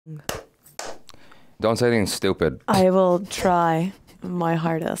Don't say anything stupid. I will try my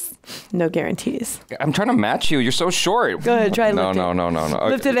hardest. No guarantees. I'm trying to match you. You're so short. Go ahead, try to lift it. No.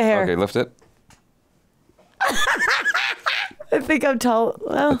 Lift it a hair. Okay, lift it. I think I'm tall.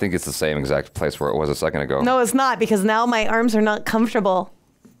 Well, I think it's the same exact place where it was a second ago. no, it's not, because now my arms are not comfortable.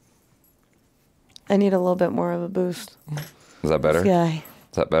 I need a little bit more of a boost. Is that better? Yeah. Is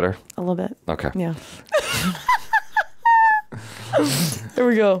that better? A little bit. Okay. Yeah. Here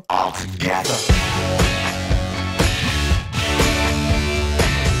we go. All together.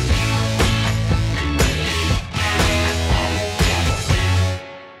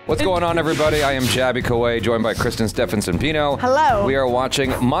 What's going on, everybody? I am Jaby Kristen, joined by Kristen STEPHENSONPINO. Hello. We are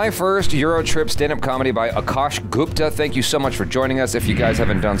watching my first Eurotrip stand-up comedy by Aakash Gupta. Thank you so much for joining us. If you guys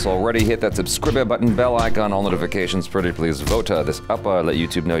haven't done so already, hit that subscribe button, bell icon, all notifications. Pretty please vote this up. Let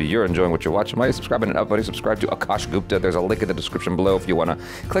YouTube know you're enjoying what you're watching. By subscribing and upvoting, subscribe to Aakash Gupta. There's a link in the description below if you want to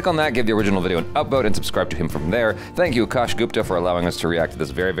click on that, give the original video an upvote, and subscribe to him from there. Thank you, Aakash Gupta, for allowing us to react to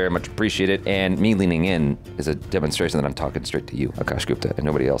this. Very, very much appreciated. And me leaning in is a demonstration that I'm talking straight to you, Aakash Gupta, and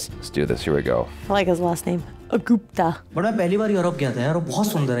nobody else. Let's do this. Here we go. I like his last name. Gupta. But मैं पहली बार Europe गया था यार, बहुत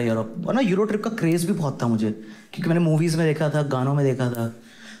सुंदर है Europe. और ना यूरो ट्रिप का क्रेज भी बहुत था मुझे, क्योंकि मैंने मूवीज में देखा था, गानों में देखा था।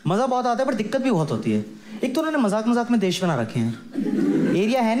 मजा बहुत आता है पर दिक्कत भी बहुत होती है। एक तो उन्होंने मजाक मजाक में देश बना रखे हैं,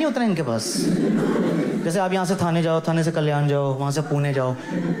 एरिया है नहीं उतना इनके पास। जैसे आप यहाँ से थाने जाओ, थाने से कल्याण जाओ, वहाँ से पुणे जाओ,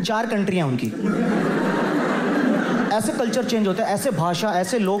 4 कंट्रियाँ उनकी। ऐसे कल्चर चेंज होता है, ऐसे भाषा,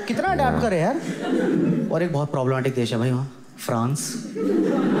 ऐसे लोग, कितना अडेप्ट करे यार। और एक बहुत प्रॉब्लमेटिक देश है भाई वहाँ, फ्रांस।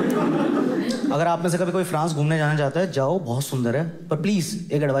 अगर आप में से कभी कोई फ्रांस घूमने जाना चाहता है, जाओ, बहुत सुंदर है। पर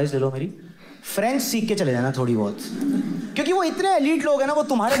प्लीज एक एडवाइस ले लो मेरी, फ्रेंच सीख के चले जाना थोड़ी बहुत, क्योंकि वो इतने एलीट लोग हैं ना, वो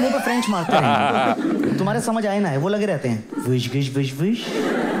तुम्हारे मुंह पे फ्रेंच मारते हैं, तुम्हारे समझ आए ना है, वो लगे रहते हैं विश गिश विश विश।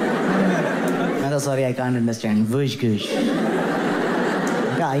 मैं तो sorry, I can't understand wish गिश,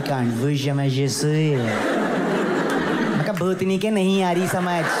 I can't wish मैं भूतनी के नहीं आ रही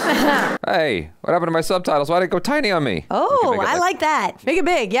समझ। Hey, what happened to my subtitles? Why did it go tiny on me? Oh, I like that. Make it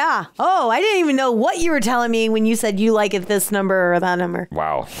big, yeah. Oh, I didn't even know what you were telling me when you said you like it this number or that number.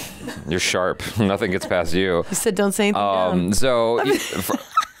 Wow, you're sharp. Nothing gets past you. You said don't say anything down. So,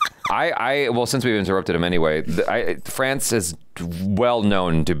 well, since we've interrupted him anyway, France is well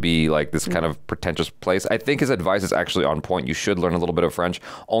known to be like this kind of pretentious place. I think his advice is actually on point. You should learn a little bit of French,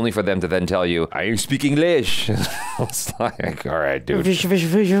 only for them to then tell you, I speak English. It's like, all right, dude.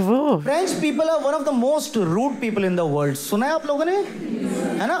 French people are one of the most rude people in the world. सुना है आप लोगों ने?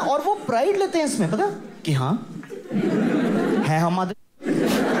 है ना? और वो pride लेते हैं इसमें, पता? कि हाँ, है हमारे,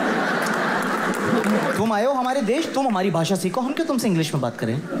 तुम आए हो हमारे देश, तुम हमारी भाषा सीखो, हम क्यों तुमसे इंग्लिश में बात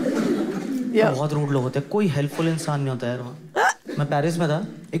करें? बहुत रूड लोग होते हैं, कोई हेल्पफुल इंसान नहीं होता यार वहाँ। मैं पेरिस में था,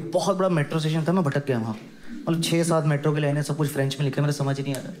 एक बहुत बड़ा मेट्रो स्टेशन था, मैं भटक गया वहाँ। मतलब 6-7 मेट्रो की लाइनें, सब कुछ फ्रेंच में लिखा है, मेरे समझ ही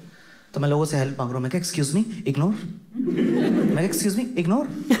नहीं आ रहा। तो मैं लोगों से हेल्प मांग रहा हूँ, मैं क्या एक्सक्यूज मी इग्नोर, मैं एक्सक्यूज मी इग्नोर।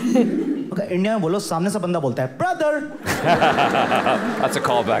 इंडिया में बोलो, सामने से बंदा बोलता है brother. That's a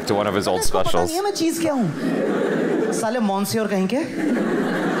callback to one of his old specials. ये मैं चीज क्या हूँ, साले मॉन्सियोर कहीं के।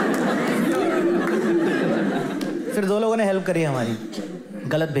 फिर 2 लोगों ने हेल्प करी हमारी,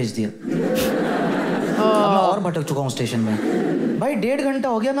 गलत भेज दिया। अब मैं और भटक चुका हूँ स्टेशन में भाई, 1.5 घंटा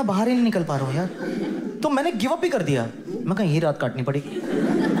हो गया, मैं बाहर ही नहीं निकल पा रहा हूँ यार। तो मैंने गिव अप भी कर दिया, मैं कहीं यही रात काटनी पड़ेगी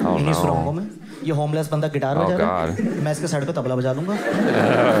इन्हीं सुरंगों में। ये होमलेस बंदा गिटार बजा रहा है, मैं इसके साइड पे तबला बजा लूंगा।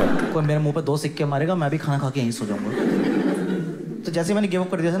 कोई मेरे मुंह पे 2 सिक्के मारेगा, मैं भी खाना खा के यहीं सो जाऊंगा। तो जैसे मैंने गिव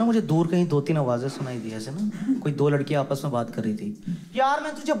अप कर दिया था ना, मुझे दूर कहीं 2-3 आवाजें सुनाई दी ऐसे ना, कोई 2 लड़कियां आपस में बात कर रही थी। यार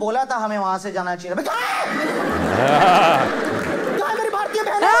मैं तुझे बोला था हमें वहां से जाना चाहिए। मेरी भारतीय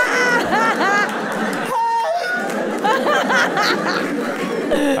बहन,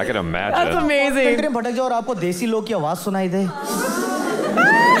 I can imagine. That's amazing. Country में भटक जाओ और आपको देसी लोग की आवाज सुनाई दे,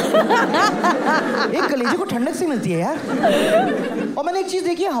 एक कलेजे को ठंडक से मिलती है यार। और मैंने एक चीज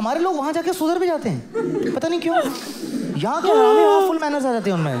देखी है, हमारे लोग वहां जाके सुधर भी जाते हैं, पता नहीं क्यों। यहाँ के हमें फुल मैनर्स आ जाते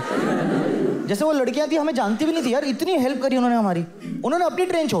हैं उनमें। जैसे वो लड़कियां थी, हमें जानती भी नहीं थी यार, इतनी हेल्प करी उन्होंने हमारी। उन्होंने अपनी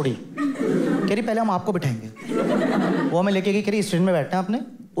ट्रेन छोड़ी, कह रही पहले हम आपको बिठाएंगे। वो हमें लेके गई, कह रही इस ट्रेन में बैठना है आपने,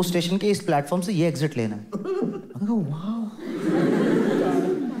 उस स्टेशन के इस प्लेटफॉर्म से ये एग्जिट लेना है। वाह।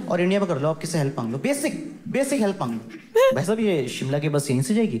 और इंडिया में कर लो, आप किससे हेल्प मांग लो, बेसिक हेल्प मांग लो। भाई साहब ये शिमला की बस यहीं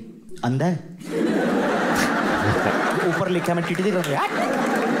से जाएगी, अंधा है। ऊपर लिखा, मैं टीटी कर रहा है,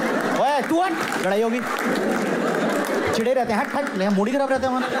 ओए तू हट, लड़ाई होगी, चिड़े रहते हैं, हट हट, मूड ही खराब रहता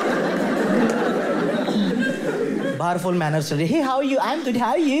है हमारा। बाहर फुल मैनर्स चल रही है, how you, I am good,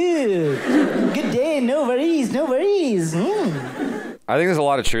 how you, good day, no worries, no worries. I think there's a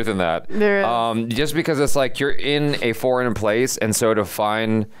lot of truth in that. There is. Just because it's like you're in a foreign place, and so to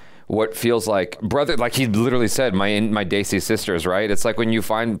find what feels like brother, like he literally said, my Desi sisters, right? It's like when you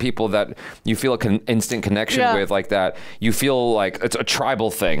find people that you feel instant connection with like that, you feel like it's a tribal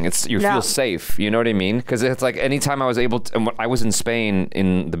thing. You feel safe, you know what I mean? Because it's like anytime I was able to, I was in Spain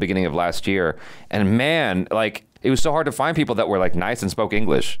in the beginning of last year, and man, like, it was so hard to find people that were like nice and spoke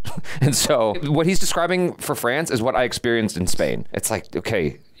English. And so what he's describing for France is what I experienced in Spain. It's like,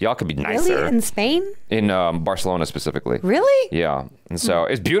 okay, y'all could be nicer. Really? In Spain? In Barcelona specifically. Really? Yeah. And so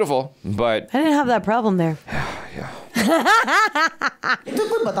it's beautiful, but I didn't have that problem there. Yeah. तो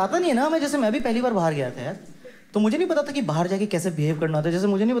कोई बताता नहीं है ना, मैं जैसे मैं भी पहली बार बाहर गया था यार, तो मुझे नहीं पता था कि बाहर जाके कैसे बिहेव करना होता है। जैसे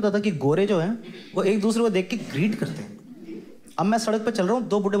मुझे नहीं पता था कि गोरे जो हैं वो एक दूसरे को देख के ग्रीट करते हैं। अब मैं सड़क पे चल रहा हूँ,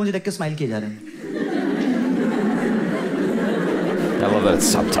 2 बुड्ढे मुझे देख के स्माइल किए जा रहे हैं। I love that it's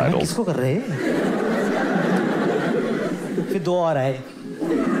subtitled. किसको कर रहे हैं? फिर 2 और आए।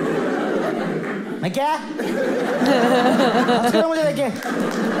 मैं क्या? मुझे देखे।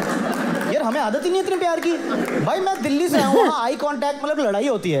 यार हमें आदत ही नहीं इतने प्यार की। भाई मैं दिल्ली से आया हूँ, वहाँ आई कांटेक्ट मतलब लड़ाई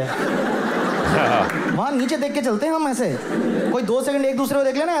होती है। वहाँ नीचे देख के चलते हैं हम ऐसे। कोई 2 सेकंड एक दूसरे को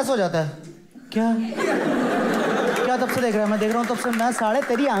देख लेना ऐसा हो जाता है। क्या? क्या तब से देख रहा है? मैं देख रहा हूँ तब से, मैं साढ़े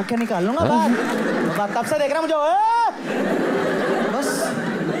तेरी आंखें निकाल लूंगा बात। तब से देख रहा मुझे। बस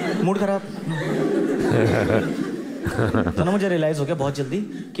मूड खराब। तो ना मुझे रियलाइज हो गया बहुत जल्दी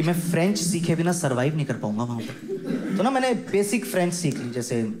कि मैं फ्रेंच सीखे बिना सरवाइव नहीं कर पाऊंगा वहां पर। तो ना मैंने बेसिक फ्रेंच सीख ली,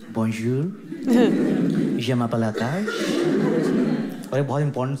 जैसे bonjour, je m'appelle Aakash, और एक बहुत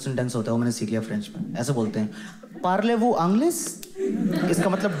इंपॉर्टेंट सेंटेंस होता है वो मैंने सीख लिया फ्रेंच में। ऐसे बोलते हैं, parlez-vous anglais? इसका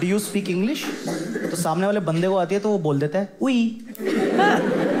मतलब do you speak English? तो सामने वाले बंदे को आती है तो वो बोल देता है oui।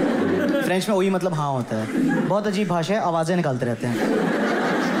 फ्रेंच में oui मतलब हाँ होता है। बहुत अजीब भाषा है, आवाजें निकालते रहते हैं।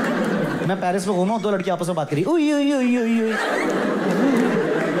 मैं पेरिस में घूमा, 2 लड़की आपस में बात करी, उई उई उई उई उई।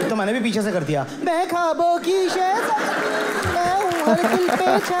 तो मैंने भी पीछे से कर दिया, मैं ख्वाबों की शहज़ादी, मैं हूँ हर दिल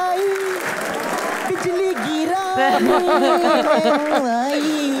पे छाई, बिजली गिरा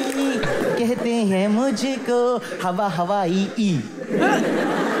कहते हैं मुझको हवा हवाई ई।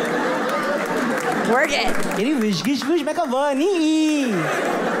 Work it. तेरी विश गिश विश मैं कहा one E.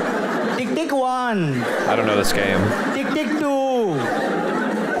 Tick tick 1। I don't know this game. Tick tick 2।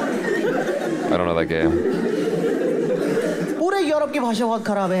 I don't know that game. पूरे यूरोप की भाषा बहुत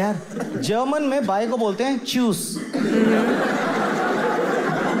खराब है यार। जर्मन में बाय को बोलते हैं चूस।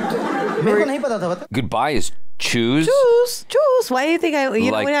 मेरे को नहीं पता था। बता। Goodbye is choose. Choose. Why do you think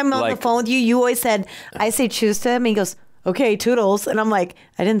when I'm on the phone with you, you always said, I say choose to him. And he goes, okay, toodles. And I'm like,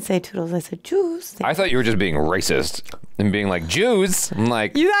 I didn't say toodles. I said choose. I thought you were just being racist and being like, Jews. I'm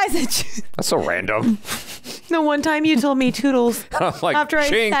like, You guys said choose. That's so random. No, one time you told me toodles I'm like, after I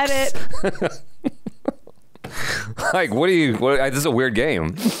Chinks. said it. Like, this is a weird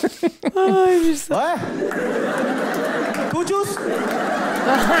game. Oh, I'm just... तू चूस।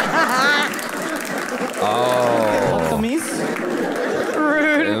 Oh. तमीज।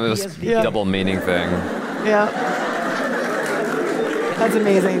 It was double meaning thing. Yeah. That's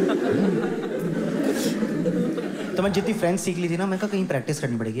amazing. तो मैं जितनी French सीख ली थी ना, मैं कहा कहीं प्रैक्टिस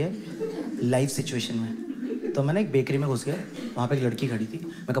करनी पड़ेगी लाइव सिचुएशन में। तो मैंने एक बेकरी में घुस गया, वहाँ पे एक लड़की खड़ी थी,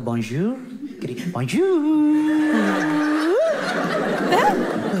 मैं कहा bonjour, bonjour।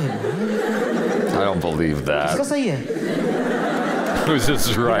 I don't believe that. इसका सही है। Was this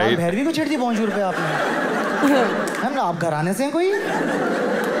right? भैरवी को छेड़ दी bonjour पे आपने। हम ना आप घर आने से हैं कोई?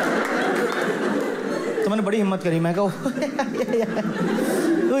 तो मैंने बड़ी हिम्मत करी, मैं कहा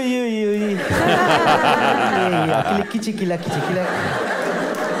उई उई उई। किलकी चिकिला चिकिला।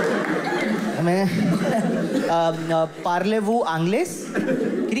 मैं parlez-vous anglais?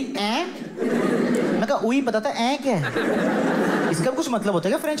 किरी ऐं? मैं कहा उई पता था, ऐं क्या है? इसका कुछ मतलब होता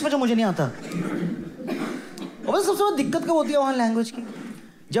है क्या फ्रेंच में जो मुझे नहीं आता? और बस सबसे बड़ी दिक्कत कब होती है वहाँ लैंग्वेज की?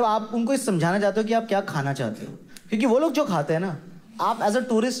 जब आप उनको समझाना चाहते हो कि आप क्या खाना चाहते हो, क्योंकि वो लोग जो खाते हैं ना, आप एज अ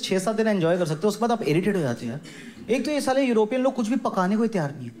टूरिस्ट 6-7 दिन एंजॉय कर सकते हो, उसके बाद आप इरिटेट हो जाते हैं यार। एक तो ये साले यूरोपियन लोग कुछ भी पकाने को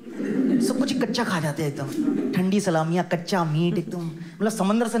तैयार नहीं है, सब कुछ ही कच्चा खा जाते हैं एकदम। ठंडी सलामियाँ, कच्चा मीट एकदम, मतलब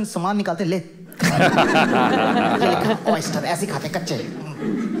समंदर से सामान निकालते ले ऑयस्टर ऐसे खाते हैं कच्चे।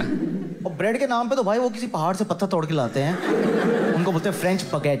 और ब्रेड के नाम पे तो भाई वो किसी पहाड़ से पत्थर तोड़ के लाते हैं, उनको बोलते हैं फ्रेंच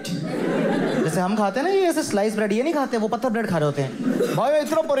बगेट। जैसे हम खाते हैं ना ये ऐसे स्लाइस ब्रेड, ये नहीं खाते, वो पत्थर ब्रेड खा रहे होते हैं। भाई मैं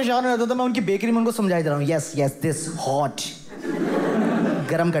इतना परेशान हो जाता था, मैं उनकी बेकरी में उनको समझाई दे रहा हूँ, यस यस दिस हॉट,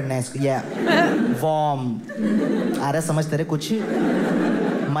 गरम करना है इसको, या वार्म। आ रहा समझ तेरे कुछ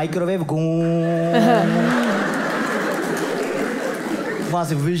माइक्रोवेव वहाँ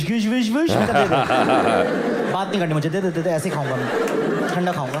से विश विश विश विश बात नहीं करनी मुझे, दे दे ऐसे खाऊंगा मैं,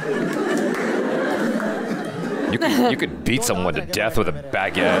 ठंडा खाऊंगा। You could beat someone to death with a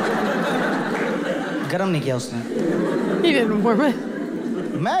baguette. गरम नहीं किया उसने। He didn't warm it.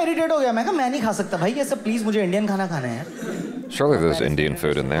 मैं इरिटेट हो गया, मैं कहा मैं नहीं खा सकता भाई ये सब, प्लीज मुझे इंडियन खाना खाना है यार. Surely there's Indian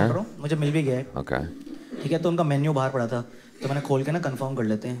food in there. मुझे मिल भी गया है. Okay. ठीक है, तो उनका मेन्यू बाहर पड़ा था, तो मैंने खोल के ना कंफर्म कर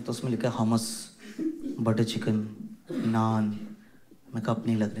लेते हैं, तो उसमें लिखा है हमस, बटर चिकन, नान. मैं कहा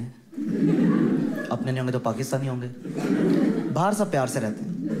अपने ही लग रहे हैं, अपने नहीं होंगे तो पाकिस्तानी होंगे. बाहर सब प्यार से रहते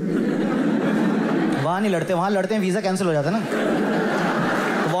हैं, वहाँ नहीं लड़ते. वहाँ लड़ते हैं वीज़ा कैंसिल हो जाता है ना,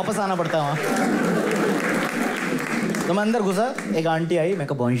 तो वापस आना पड़ता है वहाँ. तो मैं अंदर घुसा, एक आंटी आई, मैं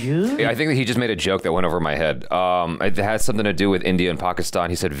कहा bonjour. I think that he just made a joke that went over my head. It has something to do with India and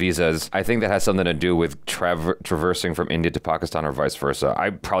Pakistan. He said visas. I think that has something to do with traversing from India to Pakistan or vice versa.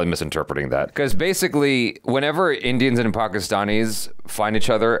 I'm probably misinterpreting that. Because basically, whenever Indians and Pakistanis find each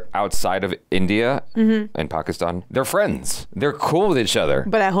other outside of India and Pakistan, they're friends. They're cool with each other.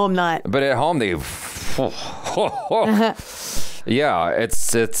 But at home, not. But at home, they... Yeah,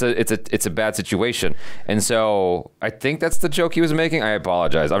 it's a bad situation, and so I think that's the joke he was making. I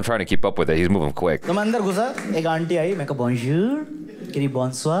apologize. I'm trying to keep up with it. He's moving quick. तो मैं अंदर घुसा, एक aunty आई, मैं कहा bonjour, करी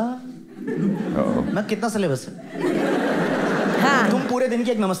bonsoir. मैं कितना सिलेबस है? तुम पूरे दिन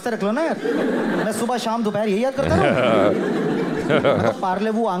की एक नमस्ते रख लो ना यार. मैं सुबह शाम दोपहर यही याद करता हूँ. पार्ले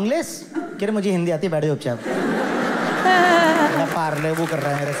वो आंग्लेस, कह रहे मुझे हिंदी आती है, बैठ जाओ चुपचाप. पार्ले वो कर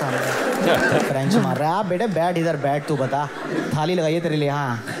रहा है मेरे सामने, फ्रेंच मार रहा है. आप बेटे बैठ इधर, बैठ तू बता, थाली लगाइए तेरे लिए.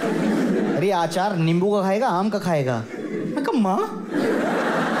 हाँ, अरे अचार नींबू का खाएगा, आम का खाएगा? मैं कहा माँ,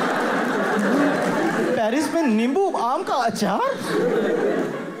 पेरिस में नींबू आम का अचार?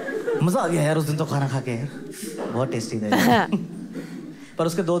 मजा आ गया यार उस दिन तो खाना खा के यार, बहुत टेस्टी था. पर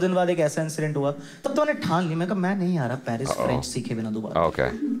उसके 2 दिन बाद एक ऐसा इंसिडेंट हुआ, तब तो मैंने ठान ली, मैं कहा मैं नहीं आ रहा पेरिस फ्रेंच सीखे बिना दोबारा. Okay.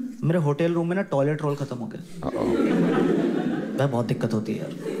 मेरे होटल रूम में ना टॉयलेट रोल खत्म हो गया. बहुत दिक्कत होती है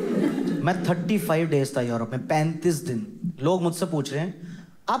यार. मैं 35 डेज था यूरोप में, 35 दिन. लोग मुझसे पूछ रहे हैं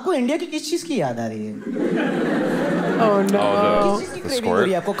आपको इंडिया की किस चीज की याद आ रही है? Oh no. किस चीज की क्रेविंग हो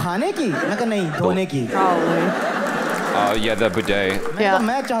रही है आपको? खाने की? मैं कहा नहीं, धोने की. Yeah, the bidet.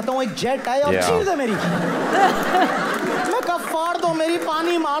 मैं चाहता हूँ एक जेट आए और चीर दे मेरी. मैं कहा फाड़ दो मेरी,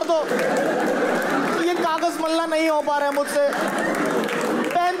 पानी मार दो, ये कागज मलना नहीं हो पा रहा है मुझसे.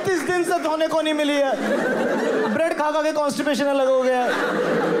 35 दिन से धोने को नहीं मिली है. ब्रेड खा खा के कॉन्स्टिपेशन अलग हो गया,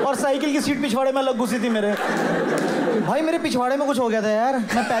 और साइकिल की सीट पिछवाड़े में अलग घुसी थी मेरे. भाई मेरे पिछवाड़े में कुछ हो गया था यार.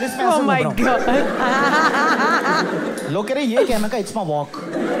 मैं पेरिस में Oh my God. लोग कह रहे ये क्या? मैं कहा इट्स माय वॉक.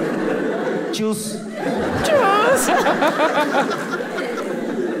 चूस.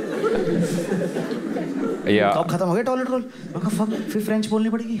 Yeah. तो खत्म हो गया टॉयलेट रोल. मैं कहा फक, फिर फ्रेंच बोलनी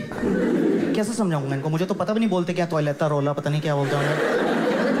पड़ेगी. कैसे समझाऊंगा इनको? मुझे तो पता भी नहीं बोलते क्या टॉयलेट रोला, पता नहीं क्या बोलते होंगे.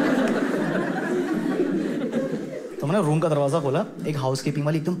 तो मैंने रूम का दरवाजा खोला, एक हाउसकीपिंग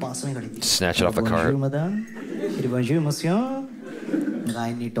वाली एकदम पास में खड़ी थी. Snatch it off the cart. Madame, bonjour monsieur.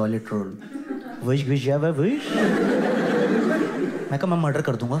 I need toilet roll. Wish wish या wish. मैं कहा मैं मर्डर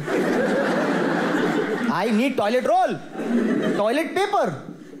कर दूंगा. I need toilet roll. Toilet paper.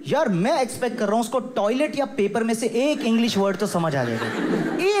 यार मैं एक्सपेक्ट कर रहा हूँ उसको टॉयलेट या पेपर में से एक इंग्लिश वर्ड तो समझ आ जाएगा.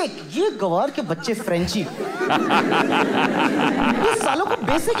 एक ये गवार के बच्चे फ्रेंची. इस सालों को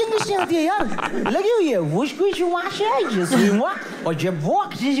बेसिक इंग्लिश नहीं आती है यार. लगी हुई है वुश कुश वाश है और जब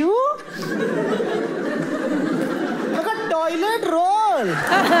वॉक यू. मगर टॉयलेट रोल.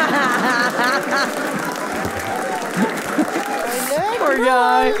 Poor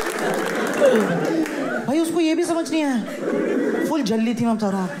guy. भाई उसको ये भी समझ नहीं है. फुल जल्दी थी मैं बता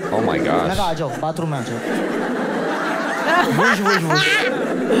रहा हूँ. Oh my gosh. मैं कहा आ जाओ बाथरूम में आ जाओ.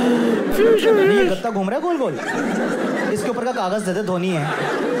 ये गत्ता घूम रहा है गोल गोल. इसके ऊपर का कागज दे दे, धोनी है.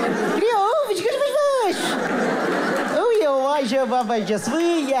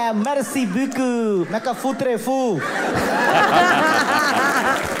 Merci beaucoup. मैं कहा फुतरे फू.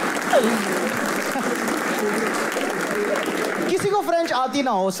 किसी को फ्रेंच आती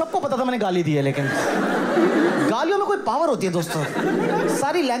ना हो, सबको पता था मैंने गाली दी है, लेकिन गालियों में कोई पावर होती है दोस्तों.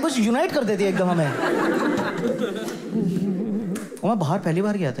 सारी लैंग्वेज यूनाइट कर देती है एकदम हमें. और मैं बाहर पहली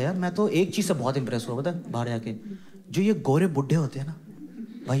बार गया था यार, मैं तो एक चीज से बहुत इंप्रेस हुआ. पता बाहर जाके जो ये गोरे बुढ़े होते हैं ना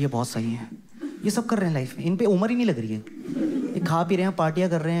भाई, ये बहुत सही हैं. ये सब कर रहे हैं लाइफ में, इन पे उम्र ही नहीं लग रही है. ये खा पी रहे हैं, पार्टियां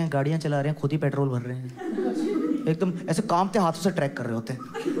कर रहे हैं, गाड़ियां चला रहे हैं, खुद ही पेट्रोल भर रहे हैं, एकदम ऐसे कांपते हाथों से ट्रैक कर रहे होते हैं.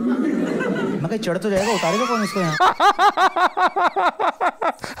 मैं कहीं चढ़ तो जाएगा, उतारेगा कौन इसको यहाँ?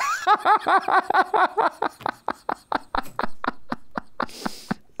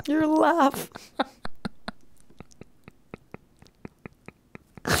 Your laugh.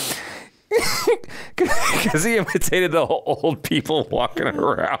 Because he imitated the old people walking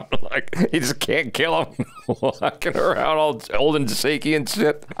around. Like, he just can't kill them walking around all old and shaky and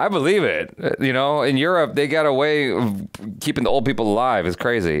shit. I believe it. You know, in Europe, they got a way of keeping the old people alive. It's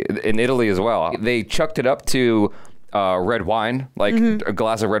crazy. In Italy as well. They chucked it up to red wine, like a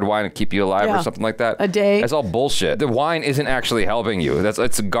glass of red wine to keep you alive or something like that. A day. That's all bullshit. The wine isn't actually helping you.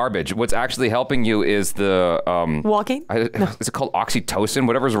 It's garbage. What's actually helping you is the walking. Is it called oxytocin?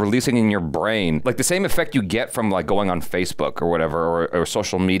 Whatever's releasing in your brain, like the same effect you get from like going on Facebook or whatever, or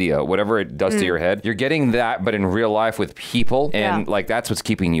social media, whatever it does to your head. You're getting that, but in real life with people, and like that's what's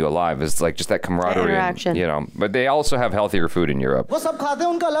keeping you alive. Is like just that camaraderie, interaction. And, you know. But they also have healthier food in Europe. वो सब खाते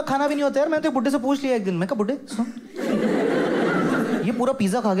हैं, उनका अलग खाना भी नहीं होता यार. मैं तो बुड्ढे से पूछ लिया एक दिन. मैं कहा बुड्ढे सुन, ये पूरा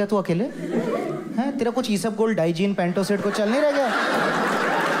पिज्जा खा गया तू अकेले? हैं? तेरा कुछ ईसब गोल्ड, डाइजीन, पेंटोसेट को चल नहीं रह गया?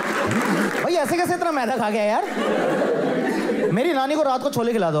 भाई ऐसे कैसे इतना मैदा खा गया यार? मेरी नानी को रात को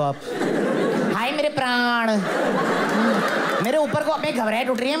छोले खिला दो आप. हाय मेरे प्राण, मेरे ऊपर को अपने घबराहट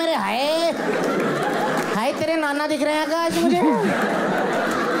उठ रही है मेरे. हाय हाय तेरे नाना दिख रहे हैं आकाश मुझे.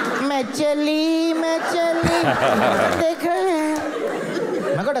 मैं चली देख रहे हैं.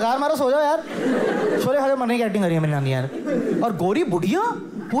 मैं कहा डकार मारो, सो जाओ यार. छोले खाकर मरने की एक्टिंग कर रही है मेरी नानी यार. और गोरी बुढ़िया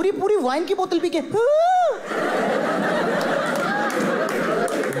पूरी वाइन की बोतल पी के. मैं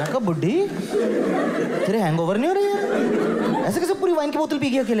कहा बुड्ढी तेरे हैंगओवर नहीं हो रही है? ऐसे कैसे पूरी वाइन की बोतल पी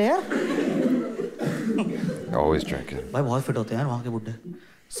गई अकेले यार? Always drinking. भाई बहुत फिट होते हैं यार वहाँ के बुड्ढे.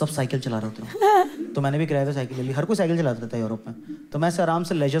 सब साइकिल चला रहे होते हैं. तो मैंने भी किराए पे साइकिल ले ली. हर कोई साइकिल चलाता था यूरोप में. तो मैं ऐसे आराम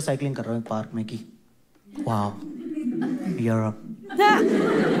से लेजर साइकिलिंग कर रहा हूँ पार्क में की. वाह यूरोप,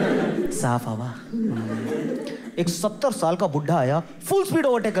 साफ हवा. एक 70 साल का बुड्ढा आया, फुल स्पीड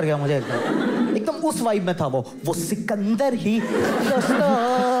ओवरटेक कर गया मुझे एकदम उस वाइब में था वो सिकंदर ही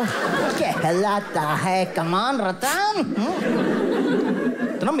दोस्तों कहलाता है. कमान रतन.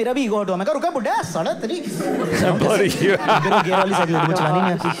 तो ना मेरा भी ईगो हर्ट हुआ. मैं कहा रुका बुड्ढा साढ़े तेरी गियर वाली साइकिल मुझे चलानी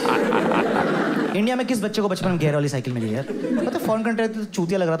नहीं आती. इंडिया में किस बच्चे को बचपन में गियर वाली साइकिल मिली यार? पता फॉरेन कंट्री तो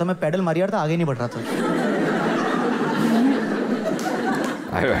चूतिया लग रहा था. मैं पैडल मारी यार था, आगे नहीं बढ़ रहा था.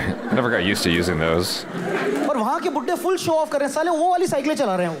 I never got used to using those. और वहाँ के बुड्ढे फुल शो ऑफ कर रहे हैं साले. वो वाली साइकिलें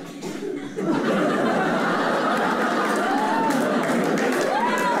चला रहे हैं वो.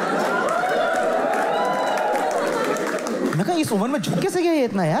 मैं कहा इस उम्र में झुक कैसे गया ये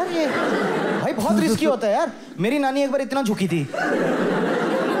इतना यार? ये भाई बहुत रिस्की होता है यार. मेरी नानी एक बार इतना झुकी थी.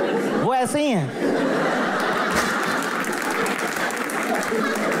 वो ऐसे ही हैं,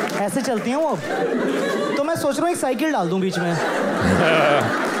 ऐसे चलती हैं वो. तो मैं सोच रहा हूँ एक साइकिल डाल दूं बीच में.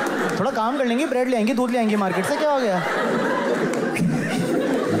 थोड़ा काम कर लेंगे, ब्रेड ले आएंगे, दूध ले आएंगे मार्केट से. क्या हो गया?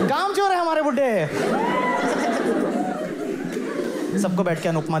 काम चोर है हमारे बुड्ढे. सबको बैठ के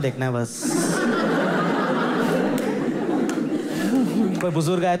अनुपमा देखना है बस. कोई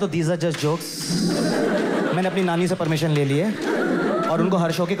बुजुर्ग आए तो दीज आर जस्ट जोक्स. मैंने अपनी नानी से परमिशन ले ली है और उनको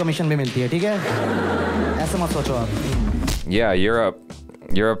हर शो की कमीशन भी मिलती है. ठीक है, ऐसे मत सोचो आप. Yeah,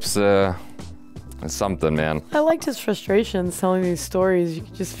 Europe's something, man. I liked his frustrations telling these stories. You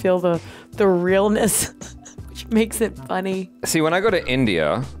could just feel the realness, which makes it funny. See, when I go to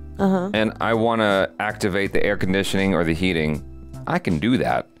India and I want to activate the air conditioning or the heating, I can do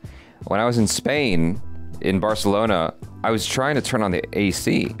that. When I was in Spain, in Barcelona, I was trying to turn on the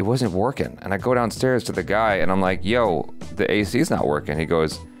AC. It wasn't working. And I go downstairs to the guy and I'm like, yo, the AC is not working. He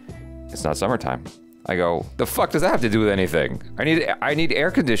goes, it's not summertime. I go, the fuck does that have to do with anything? I need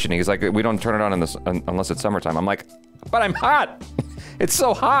air conditioning. He's like, we don't turn it on unless it's summertime. I'm like, but I'm hot. It's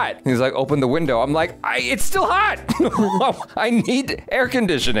so hot. He's like, open the window. I'm like, it's still hot. I need air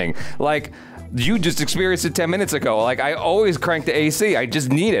conditioning. Like, you just experienced it 10 minutes ago. Like, I always crank the AC. I just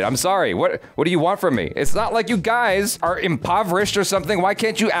need it. I'm sorry. What do you want from me? It's not like you guys are impoverished or something. Why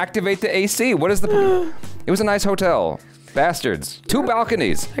can't you activate the AC? What is the... It was a nice hotel. Bastards. 2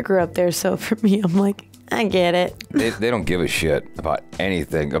 balconies. I grew up there, so for me, I'm like, I get it. They don't give a shit about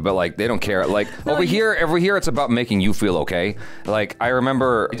anything. But like, they don't care. Like, over here, it's about making you feel okay. Like, I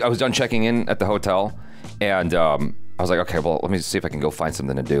remember I was done checking in at the hotel, and I was like, okay, well, let me see if I can go find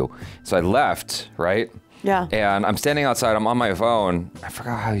something to do. So I left, right? Yeah. And I'm standing outside, I'm on my phone. I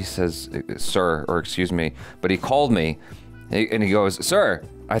forgot how he says, sir, or excuse me. But he called me, and he goes, sir,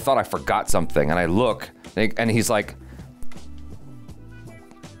 I thought I forgot something. And I look, and he's like,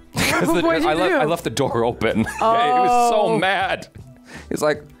 I left the door open. Oh. He was so mad. He's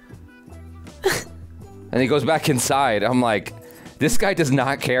like, and he goes back inside. I'm like, this guy does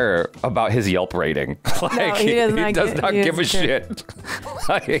not care about his Yelp rating. Like, no, he does not give a shit.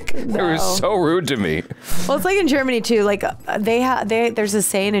 Like, they were so rude to me. Well, it's like in Germany too. Like there's a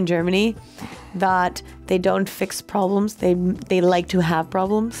saying in Germany that they don't fix problems. They like to have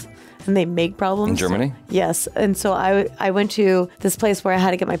problems. And they make problems. In Germany? Yes. And so I went to this place where I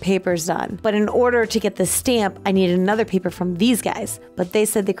had to get my papers done. But in order to get the stamp, I needed another paper from these guys. But they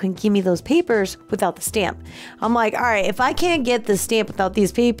said they couldn't give me those papers without the stamp. I'm like, all right, if I can't get the stamp without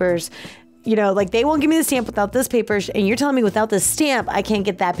these papers, you know, like they won't give me the stamp without this paper, and you're telling me without this stamp I can't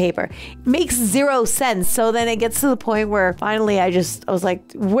get that paper. It makes zero sense. So then it gets to the point where finally I was like,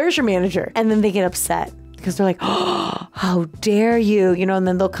 where's your manager? And then they get upset because they're like, oh, how dare you? You know, and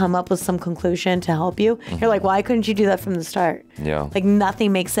then they'll come up with some conclusion to help you. You're like, why couldn't you do that from the start? Yeah. Like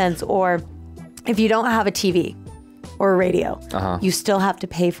nothing makes sense. Or if you don't have a TV or a radio, you still have to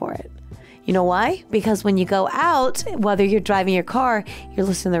pay for it. You know why? Because when you go out, whether you're driving your car, you're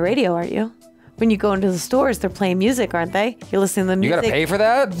listening to the radio, aren't you? When you go into the stores, they're playing music, aren't they? You're listening to the music. You gotta pay for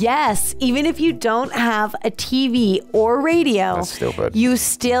that? Yes. Even if you don't have a TV or radio, That's stupid. You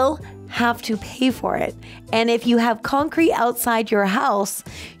still have to pay for it. And if you have concrete outside your house,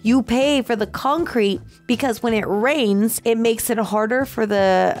 you pay for the concrete because when it rains, it makes it harder for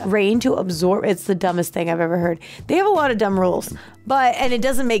the rain to absorb. It's the dumbest thing I've ever heard. They have a lot of dumb rules, and it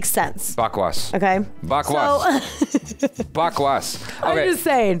doesn't make sense. Bakwas. Okay. Bakwas. Bakwas. Okay. I'm just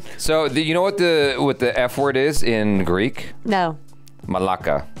saying. So you know what the F word is in Greek? No.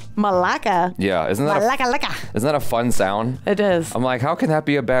 Malaka. Malaka. Yeah, isn't that isn't that a fun sound? It is. I'm like, how can that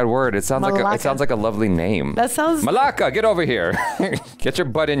be a bad word? It sounds like a lovely name. That sounds. Malaka, get over here. Get your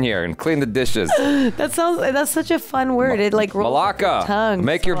butt in here and clean the dishes. That's such a fun word. It like rolls off your Malaka, tongue.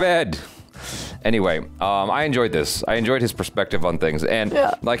 make your bed. Anyway, I enjoyed this. I enjoyed his perspective on things and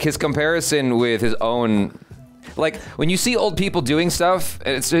like his comparison with his own. Like when you see old people doing stuff,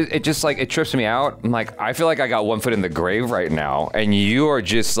 it just like it trips me out. I'm like, I feel like I got one foot in the grave right now, and you are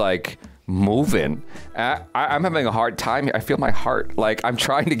just like moving. I'm having a hard time. I feel my heart. Like I'm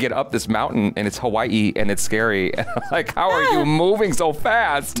trying to get up this mountain, and it's Hawaii, and it's scary. And I'm like, how are you moving so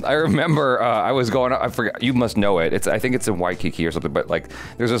fast? I remember I was going up. I forgot. You must know it. I think it's in Waikiki or something. But like,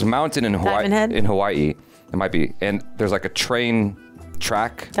 there's this mountain in Hawaii. Diamond Head? In Hawaii, it might be. And there's like a train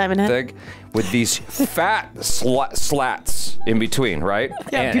track thing with these fat slats in between, right?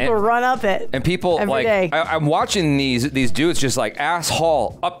 Yeah, and people run up it. And people every like, day. I'm watching these dudes just like ass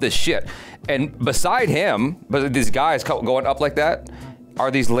haul up this shit. And beside him, but these guys going up like that, are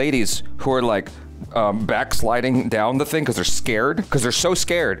these ladies who are like backsliding down the thing because they're scared, because they're so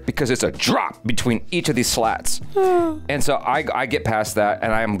scared because it's a drop between each of these slats. And so I get past that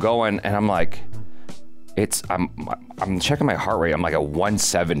and I'm going and I'm like, I'm checking my heart rate. I'm like at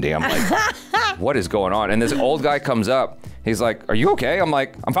 170. I'm like, what is going on? And this old guy comes up. He's like, are you okay? I'm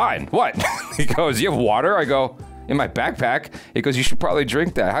like, I'm fine. What? He goes, you have water? I go, in my backpack. He goes, you should probably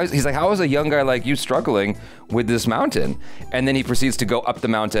drink that. He's like, how is a young guy like you struggling with this mountain? And then he proceeds to go up the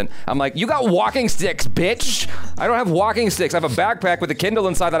mountain. I'm like, you got walking sticks, bitch. I don't have walking sticks. I have a backpack with a Kindle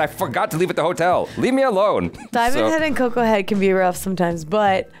inside that I forgot to leave at the hotel. Leave me alone. Diamond Head and Cocoa Head can be rough sometimes,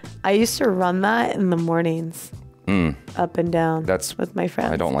 but I used to run that in the mornings. Up and down. That's with my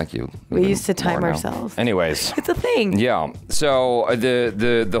friends. I don't like you. We used to time ourselves. Anyways, it's a thing. Yeah. So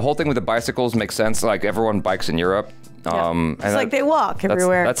the whole thing with the bicycles makes sense. Like everyone bikes in Europe. And it's like they walk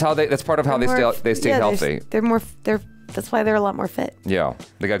everywhere. That's how that's part of how they stay healthy. That's why they're a lot more fit. Yeah,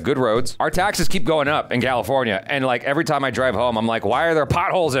 they got good roads. Our taxes keep going up in California, and like every time I drive home, I'm like, why are there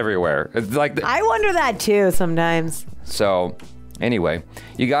potholes everywhere? It's like I wonder that too sometimes. So. Anyway,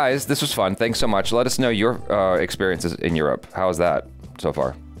 you guys, this was fun. Thanks so much. Let us know your experiences in Europe. How's that so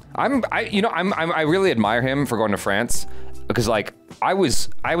far? I really admire him for going to France because like I was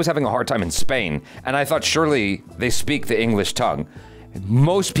having a hard time in Spain, and I thought surely they speak the English tongue.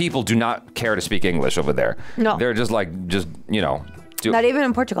 Most people do not care to speak English over there. No, they're just you know. Not even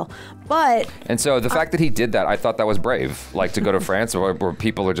in Portugal, but. And so the fact that he did that, I thought that was brave. Like to go to France where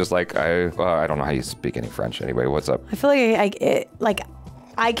people are just like, I don't know how you speak any French anyway. What's up? I feel like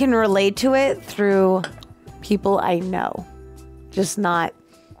I can relate to it through people I know, just not.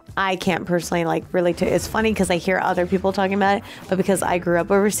 I can't personally like relate to it. It's funny because I hear other people talking about it, but because I grew up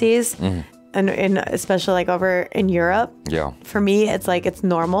overseas, and especially like over in Europe, for me it's like it's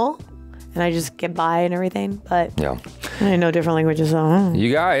normal. And I just get by and everything, but I know different languages. So.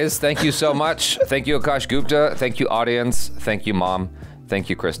 You guys, thank you so much. Thank you, Aakash Gupta. Thank you, audience. Thank you, Mom. Thank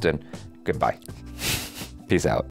you, Kristen. Goodbye. Peace out.